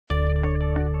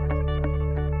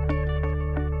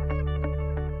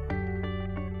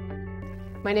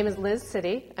My name is Liz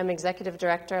City. I'm Executive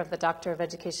Director of the Doctor of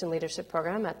Education Leadership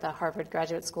Program at the Harvard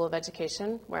Graduate School of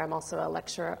Education, where I'm also a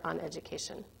lecturer on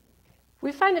education.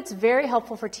 We find it's very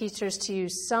helpful for teachers to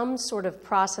use some sort of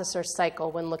process or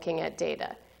cycle when looking at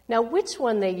data. Now, which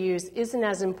one they use isn't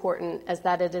as important as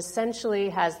that it essentially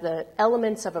has the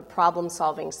elements of a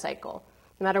problem-solving cycle.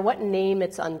 No matter what name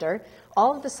it's under,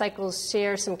 all of the cycles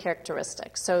share some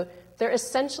characteristics. So they're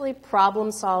essentially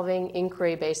problem-solving,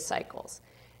 inquiry-based cycles.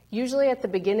 Usually at the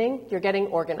beginning, you're getting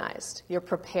organized, you're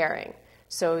preparing.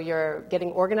 So you're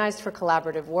getting organized for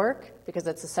collaborative work because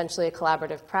it's essentially a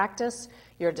collaborative practice.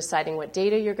 You're deciding what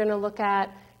data you're going to look at.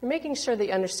 You're making sure that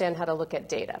you understand how to look at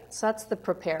data. So that's the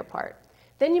prepare part.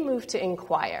 Then you move to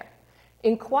inquire.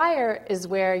 Inquire is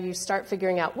where you start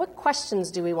figuring out what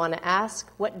questions do we want to ask,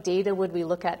 what data would we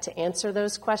look at to answer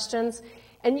those questions.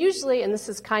 And usually, and this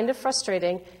is kind of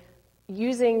frustrating,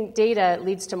 using data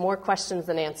leads to more questions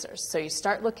than answers. So you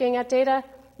start looking at data,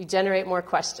 you generate more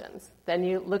questions. Then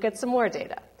you look at some more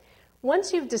data.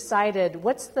 Once you've decided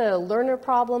what's the learner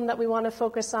problem that we want to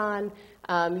focus on,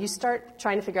 you start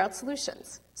trying to figure out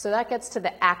solutions. So that gets to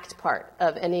the act part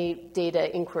of any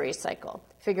data inquiry cycle.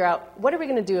 Figure out, what are we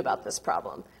going to do about this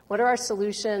problem? What are our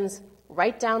solutions?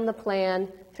 Write down the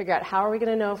plan, figure out how are we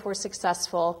going to know if we're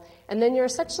successful, and then you're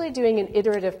essentially doing an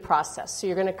iterative process. So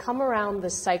you're going to come around the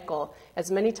cycle as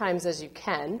many times as you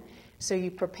can. So you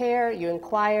prepare, you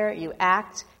inquire, you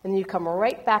act, and then you come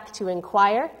right back to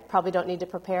inquire, probably don't need to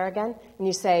prepare again, and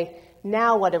you say,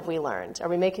 now what have we learned? Are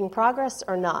we making progress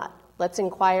or not? Let's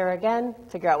inquire again,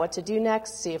 figure out what to do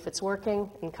next, see if it's working,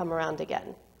 and come around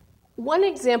again. One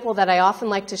example that I often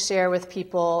like to share with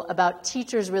people about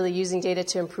teachers really using data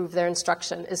to improve their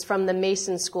instruction is from the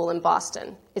Mason School in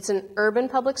Boston. It's an urban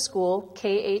public school,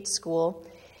 K-8 school,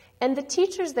 and the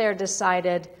teachers there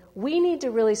decided we need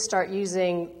to really start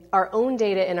using our own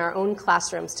data in our own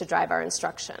classrooms to drive our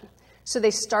instruction. So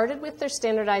they started with their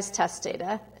standardized test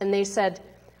data, and they said,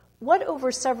 what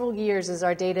over several years is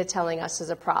our data telling us is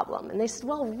a problem? And they said,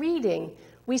 well, reading.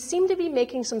 We seem to be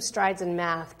making some strides in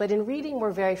math, but in reading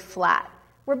we're very flat.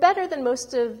 We're better than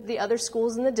most of the other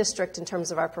schools in the district in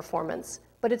terms of our performance,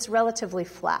 but it's relatively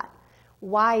flat.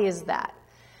 Why is that?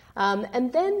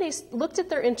 And then they looked at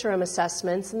their interim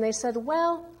assessments and they said,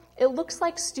 well, it looks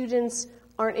like students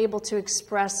aren't able to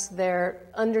express their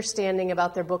understanding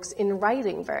about their books in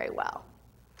writing very well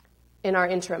in our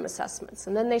interim assessments.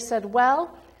 And then they said,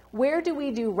 well, where do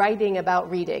we do writing about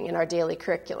reading in our daily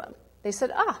curriculum? They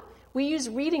said, we use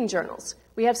reading journals.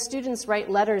 We have students write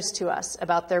letters to us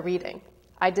about their reading.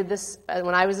 I did this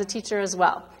when I was a teacher as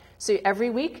well. So every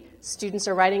week, students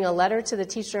are writing a letter to the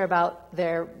teacher about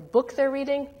their book they're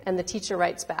reading, and the teacher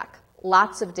writes back.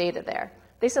 Lots of data there.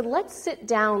 They said, let's sit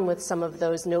down with some of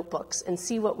those notebooks and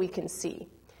see what we can see.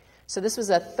 So this was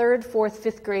a 3rd, 4th,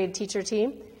 5th grade teacher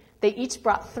team. They each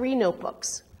brought 3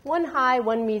 notebooks, one high,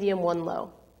 one medium, one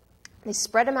low. They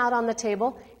spread them out on the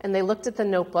table, and they looked at the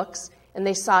notebooks, and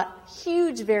they saw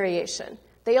huge variation.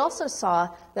 They also saw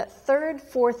that 3rd,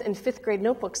 4th, and 5th grade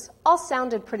notebooks all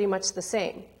sounded pretty much the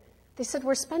same. They said,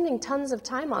 we're spending tons of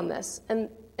time on this, and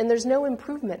there's no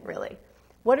improvement, really.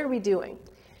 What are we doing?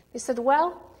 They said,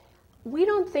 well, we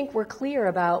don't think we're clear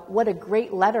about what a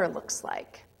great letter looks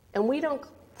like, and we don't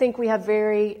think we have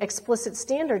very explicit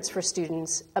standards for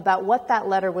students about what that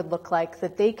letter would look like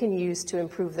that they can use to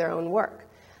improve their own work.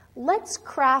 Let's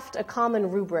craft a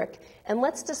common rubric, and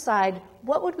let's decide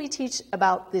what would we teach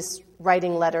about this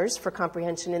writing letters for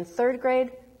comprehension in 3rd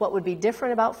grade, what would be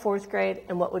different about 4th grade,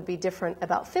 and what would be different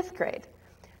about 5th grade.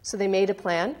 So they made a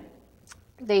plan.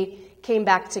 They came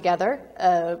back together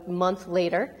a month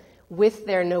later with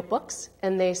their notebooks,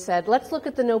 and they said, let's look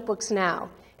at the notebooks now.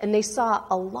 And they saw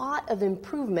a lot of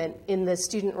improvement in the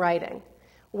student writing.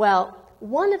 Well,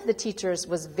 one of the teachers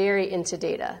was very into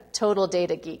data, total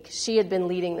data geek. She had been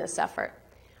leading this effort.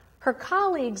 Her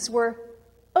colleagues were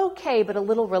okay, but a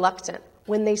little reluctant.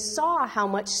 When they saw how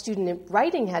much student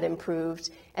writing had improved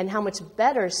and how much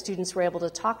better students were able to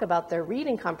talk about their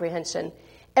reading comprehension,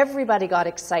 everybody got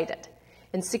excited.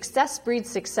 And success breeds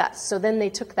success. So then they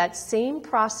took that same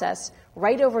process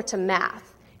right over to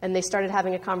math, and they started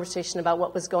having a conversation about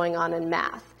what was going on in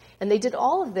math. And they did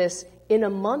all of this in a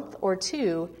month or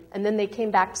 2, and then they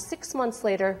came back 6 months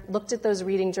later, looked at those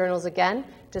reading journals again,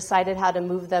 decided how to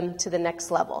move them to the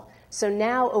next level. So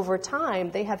now, over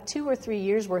time, they have 2 or 3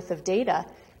 years' worth of data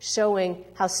showing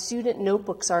how student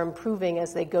notebooks are improving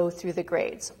as they go through the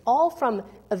grades, all from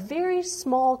a very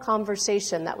small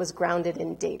conversation that was grounded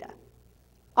in data.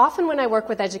 Often when I work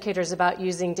with educators about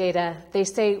using data, they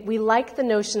say, we like the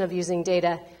notion of using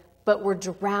data, but we're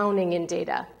drowning in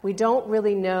data. We don't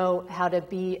really know how to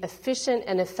be efficient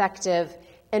and effective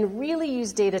and really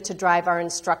use data to drive our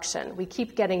instruction. We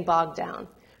keep getting bogged down.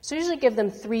 So I usually give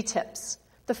them 3 tips.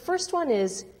 The first one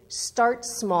is start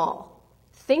small.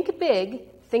 Think big,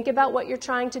 think about what you're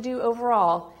trying to do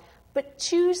overall, but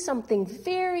choose something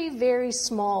very, very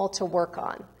small to work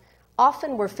on.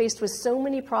 Often we're faced with so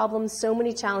many problems, so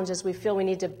many challenges, we feel we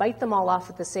need to bite them all off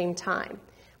at the same time.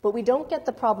 But we don't get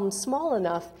the problem small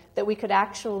enough that we could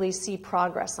actually see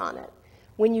progress on it.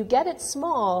 When you get it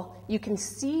small, you can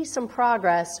see some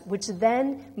progress, which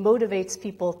then motivates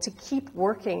people to keep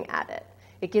working at it.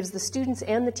 It gives the students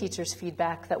and the teachers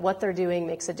feedback that what they're doing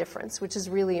makes a difference, which is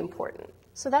really important.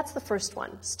 So that's the first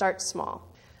one, start small.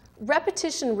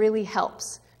 Repetition really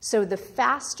helps. So the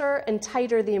faster and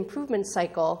tighter the improvement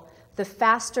cycle, the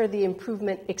faster the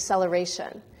improvement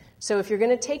acceleration. So if you're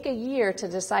going to take a year to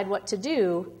decide what to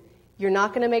do, you're not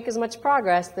going to make as much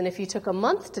progress than if you took a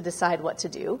month to decide what to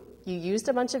do. You used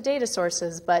a bunch of data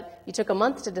sources, but you took a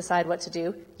month to decide what to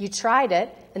do. You tried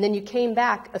it, and then you came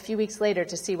back a few weeks later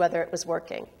to see whether it was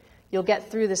working. You'll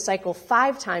get through the cycle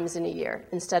 5 times in a year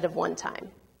instead of 1 time.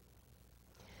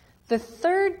 The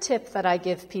third tip that I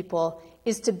give people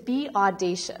is to be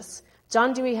audacious.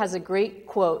 John Dewey has a great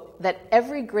quote that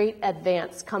every great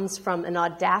advance comes from an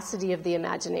audacity of the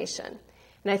imagination.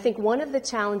 And I think one of the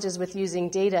challenges with using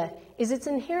data is it's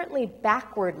inherently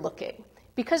backward-looking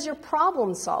because you're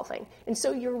problem-solving, and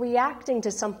so you're reacting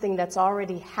to something that's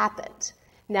already happened.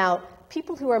 Now,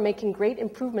 people who are making great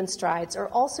improvement strides are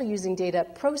also using data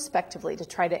prospectively to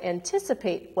try to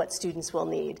anticipate what students will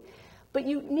need. But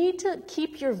you need to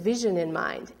keep your vision in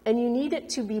mind, and you need it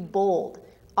to be bold.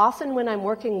 Often when I'm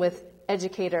working with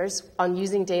educators on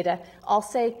using data, I'll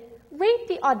say, rate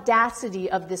the audacity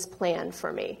of this plan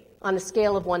for me on a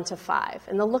scale of 1 to 5.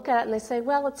 And they'll look at it and they say,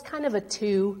 well, it's kind of a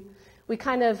 2. We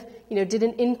kind of, did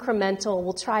an incremental,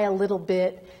 we'll try a little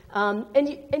bit. And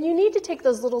you need to take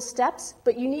those little steps,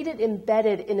 but you need it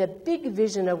embedded in a big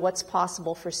vision of what's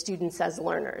possible for students as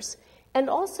learners. And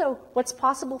also what's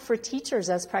possible for teachers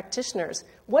as practitioners.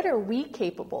 What are we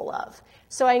capable of?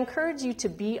 So I encourage you to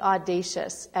be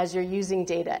audacious as you're using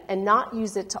data and not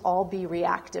use it to all be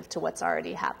reactive to what's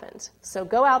already happened. So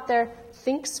go out there,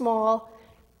 think small,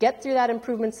 get through that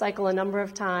improvement cycle a number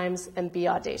of times, and be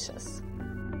audacious.